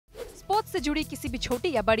से जुड़ी किसी भी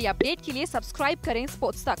छोटी या बड़ी अपडेट के लिए सब्सक्राइब करें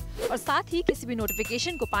स्पोर्ट्स तक और साथ ही किसी भी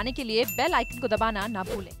नोटिफिकेशन को पाने के लिए बेल आइकन को दबाना ना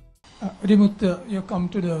भूलें। Rimut, you come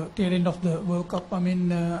to the tail end of the World Cup. I mean,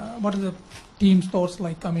 what are the team's thoughts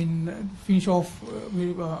like? I mean, finish off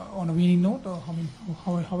on a winning note, or I mean,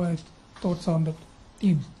 how are thoughts on the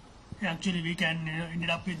team? Yeah, actually, we can end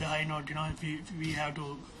up with the high note. If we have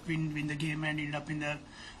to win the game and end up in the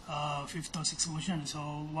fifth or sixth position. So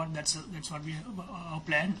that's what we our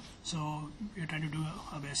plan. So we're trying to do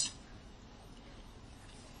our best.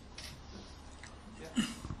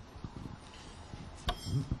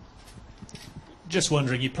 Just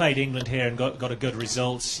wondering, you played England here and got a good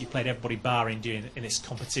results. You played everybody bar India in this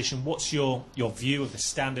competition. What's your view of the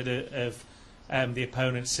standard of the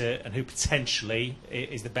opponents and who potentially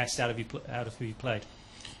is the best out of who you played?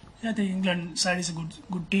 Yeah, the England side is a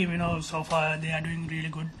good team. So far they are doing really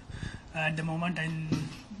good at the moment, and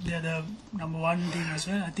they are the number one team as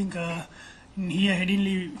well. I think in here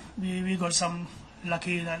Headingley we got some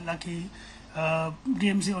lucky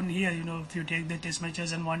games on here. If you take the test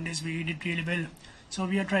matches and one days we did really well. So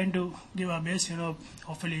we are trying to give our best.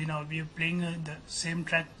 Hopefully we are playing the same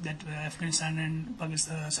track that Afghanistan and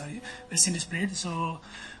West Indies played. So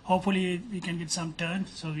hopefully we can get some turn.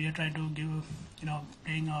 So we are trying to give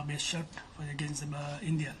playing our best shot against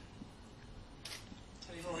India.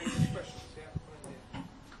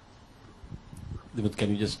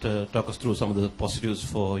 Can you just talk us through some of the positives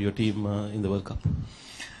for your team in the World Cup?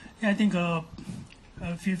 Yeah, I think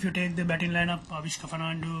if you take the batting lineup, Avishka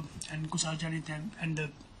Fernando and Kusal Janit and the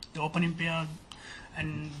opening pair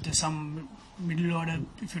and some middle order,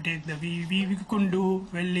 if you take we couldn't do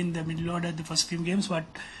well in the middle order the first few games, but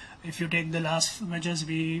if you take the last matches,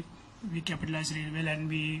 we capitalized really well and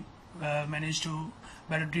we managed to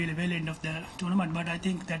bat really well end of the tournament. But I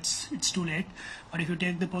think it's too late. But if you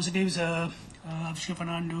take the positives, Avishka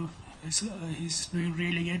Fernando he's doing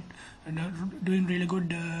really good and doing really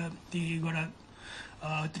good. He got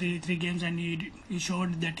three games and he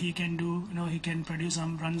showed that he can do he can produce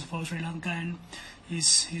some runs for Sri Lanka, and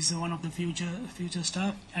he's one of the future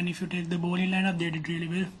star. And if you take the bowling lineup, they did really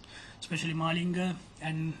well, especially Malinga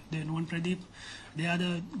and then Pradeep. They are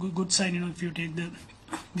the good side. If you take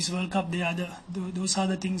this World Cup, they are those are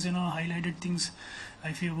the things highlighted things.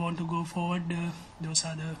 If you want to go forward, those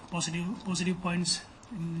are the positive points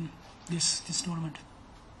in this tournament.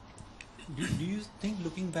 Do you think,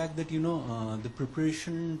 looking back, that the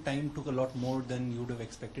preparation time took a lot more than you would have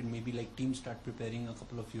expected? Maybe like teams start preparing a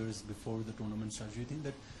couple of years before the tournament starts. Do you think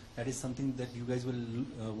that is something that you guys will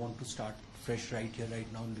want to start fresh right here,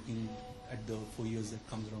 right now, looking at the 4 years that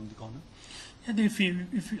comes around the corner? Yeah,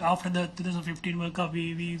 if after the 2015 World Cup,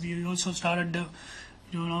 we also started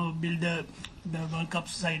build the World Cup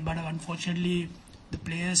side, but unfortunately the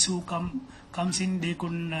players who comes in, they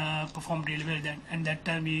couldn't perform really well then, and that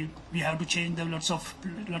time we have to change the lots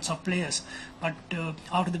of players. But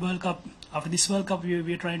after this World Cup,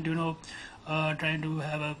 we are trying to trying to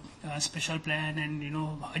have a special plan and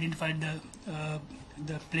identify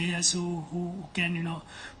the players who can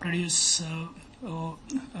produce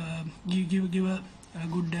give a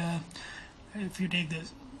good if you take the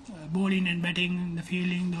bowling and batting, the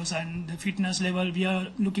fielding, those and the fitness level, we are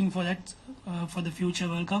looking for that for the future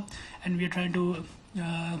World Cup, and we are trying to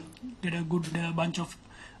get a good bunch of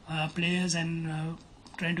players and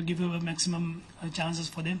trying to give a maximum chances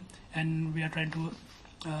for them, and we are trying to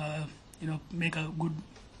make a good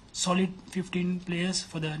solid 15 players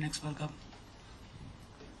for the next World Cup.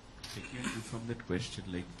 Taking it from that question,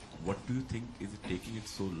 like, what do you think is it taking it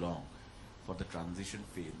so long for the transition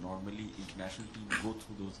phase? Normally international teams go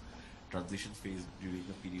through those transition phase during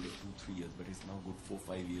a period of 2-3 years, but it's now good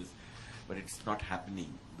 4-5 years, but it's not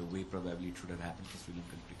happening the way probably it should have happened for Sri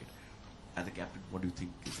Lankan cricket. As a captain, what do you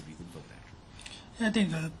think is the reason for that? I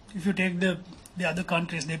think if you take the other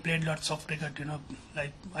countries, they played lots of cricket,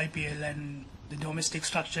 like IPL, and the domestic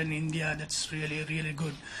structure in India, that's really, really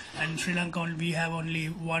good. And Sri Lanka, we have only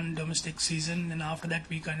one domestic season, and after that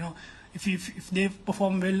we can if they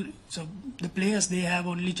perform well, so the players, they have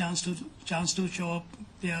only chance to show up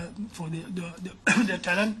for the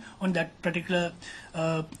talent on that particular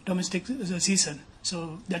domestic season.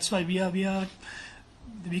 So that's why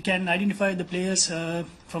we can identify the players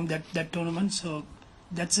from that tournament. So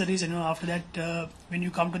that's the reason. After that, when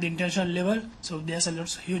you come to the international level, so there's a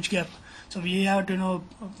huge gap. So we have to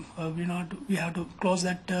we have to close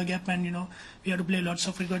that gap, and we have to play lots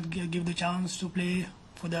of cricket, give the chance to play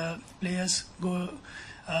for the players, go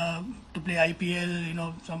to play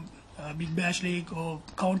IPL, some Big Bash League or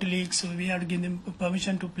County League, so we have to give them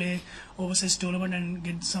permission to play overseas tournament and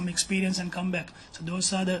get some experience and come back. So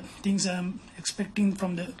those are the things I'm expecting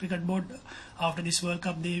from the cricket board. After this World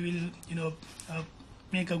Cup, they will,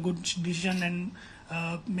 make a good decision and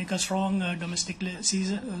make a strong domestic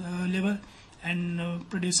season level and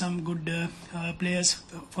produce some good players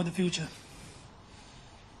for the future.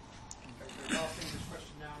 Last English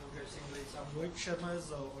question now, Rohit Sharma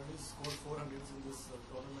has already scored 400s in this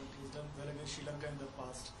tournament. He's done well against Sri Lanka in the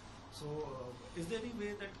past. So, is there any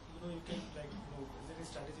way that you can is there any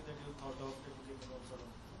strategy that you thought of that you can sort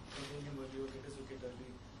of contain him early or get his wicket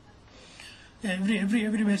early? Yeah,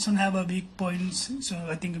 every batsman have a weak points. So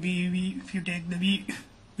I think if you take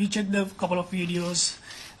we checked the couple of videos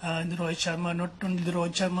in the Rohit Sharma, not only the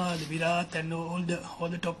Rohit Sharma, the Virat and all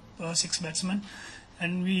the top 6 batsmen,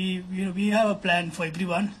 and we have a plan for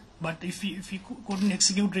everyone. But if we couldn't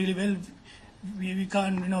execute really well, we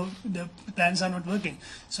can't. The plans are not working.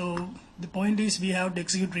 So the point is we have to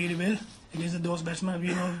execute really well against those batsmen. We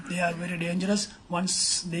know they are very dangerous.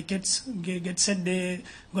 Once they get set, they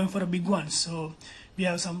going for a big one. So we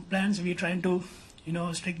have some plans. We're trying to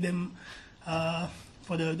strict them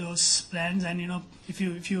for those plans. And if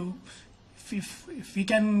we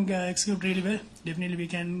can execute really well, definitely we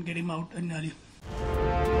can get him out early.